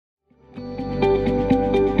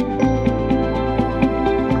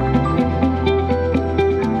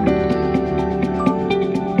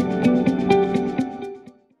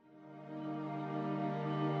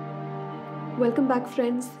back,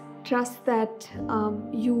 friends. Trust that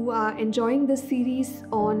you are enjoying this series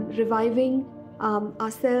on reviving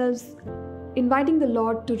ourselves, inviting the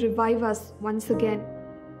Lord to revive us once again.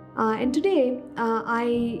 And today,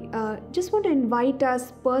 I just want to invite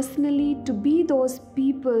us personally to be those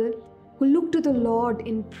people who look to the Lord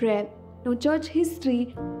in prayer. Now, church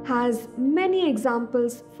history has many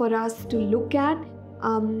examples for us to look at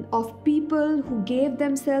of people who gave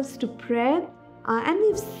themselves to prayer. And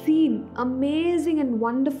we've seen amazing and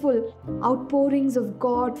wonderful outpourings of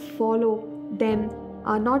God follow them,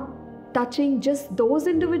 not touching just those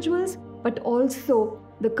individuals, but also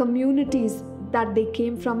the communities that they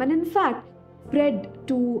came from, and in fact spread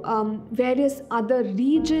to various other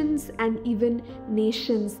regions and even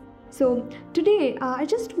nations. So today I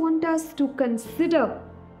just want us to consider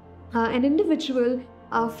an individual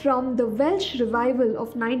from the Welsh revival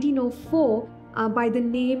of 1904 by the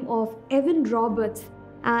name of Evan Roberts.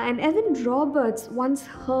 And Evan Roberts once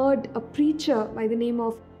heard a preacher by the name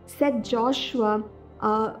of Seth Joshua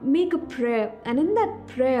make a prayer, and in that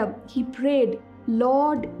prayer he prayed,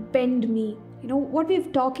 "Lord, bend me." You know what we've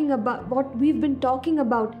been talking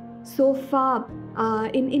about so far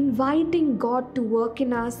in inviting God to work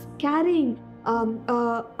in us, carrying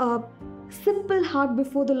a simple heart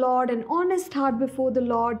before the Lord, an honest heart before the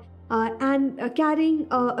Lord, and carrying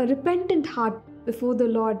a repentant heart before the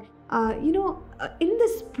Lord. In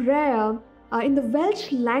this prayer, in the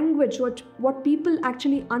Welsh language, what people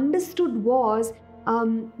actually understood was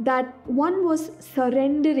that one was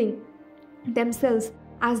surrendering themselves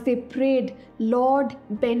as they prayed, "Lord,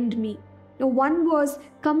 bend me." Now, one was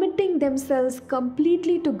committing themselves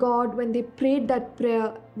completely to God when they prayed that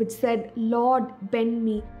prayer which said, "Lord, bend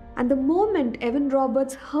me." And the moment Evan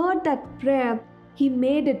Roberts heard that prayer, he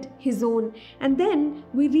made it his own. And then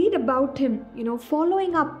we read about him,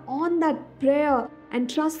 following up on that prayer and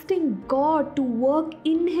trusting God to work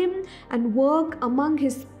in him and work among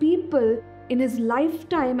his people in his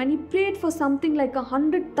lifetime. And he prayed for something like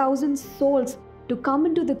 100,000 souls to come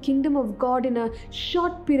into the kingdom of God in a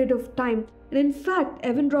short period of time. And in fact,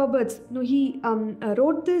 Evan Roberts, he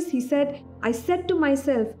wrote this. He said, "I said to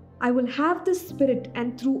myself, I will have this spirit,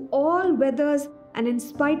 and through all weathers and in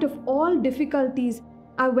spite of all difficulties,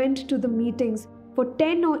 I went to the meetings. For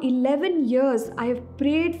 10 or 11 years, I have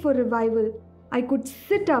prayed for revival. I could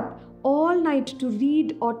sit up all night to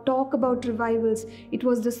read or talk about revivals. It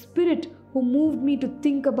was the Spirit who moved me to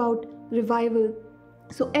think about revival."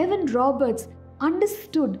 So Evan Roberts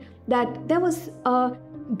understood that there was a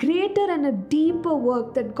greater and a deeper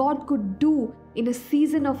work that God could do in a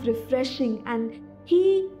season of refreshing, and he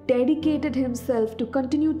dedicated himself to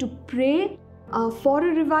continue to pray for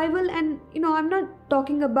a revival. And I'm not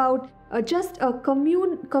talking about just a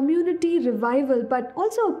community revival, but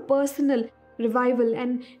also a personal revival.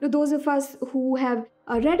 And those of us who have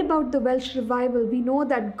read about the Welsh revival, we know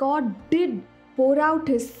that God did pour out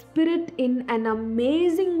his spirit in an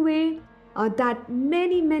amazing way, that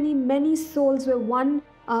many souls were won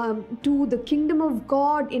to the kingdom of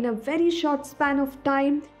God in a very short span of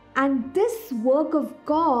time. And this work of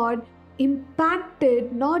God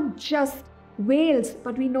impacted not just Wales,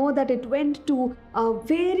 but we know that it went to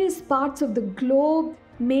various parts of the globe,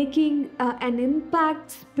 making an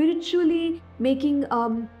impact spiritually, making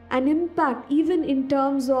an impact even in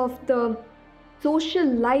terms of the social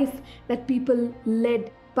life that people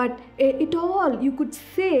led. But it all, you could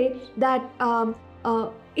say that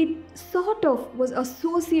it sort of was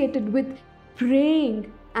associated with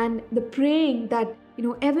praying, and the praying that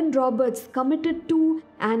Evan Roberts committed to,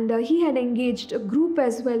 and he had engaged a group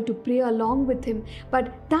as well to pray along with him. But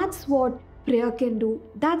that's what prayer can do.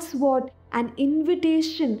 That's what an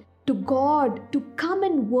invitation to God to come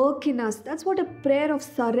and work in us. That's what a prayer of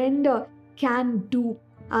surrender can do.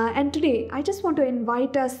 And today, I just want to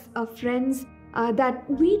invite us, friends, that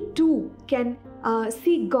we too can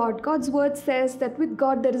seek God. God's word says that with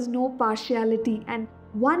God there is no partiality, and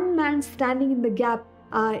one man standing in the gap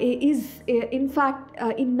is in fact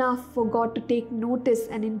enough for God to take notice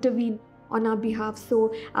and intervene on our behalf. So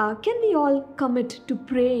can we all commit to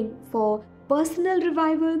praying for personal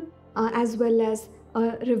revival as well as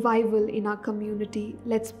a revival in our community?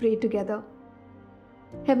 Let's pray together.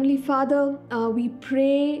 Heavenly Father, we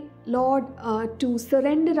pray, Lord, to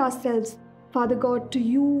surrender ourselves, Father God, to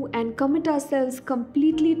you and commit ourselves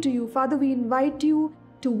completely to you. Father, we invite you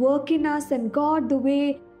to work in us. And God, the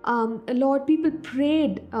way Lord, people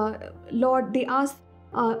prayed, Lord, they asked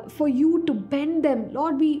for you to bend them.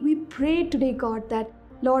 Lord, we pray today, God, that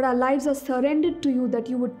Lord, our lives are surrendered to you, that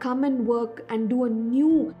you would come and work and do a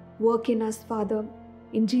new work in us, Father.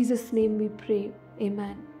 In Jesus' name we pray.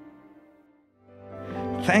 Amen.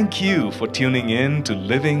 Thank you for tuning in to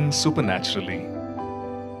Living Supernaturally.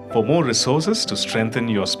 For more resources to strengthen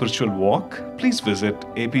your spiritual walk, please visit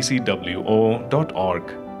apcwo.org.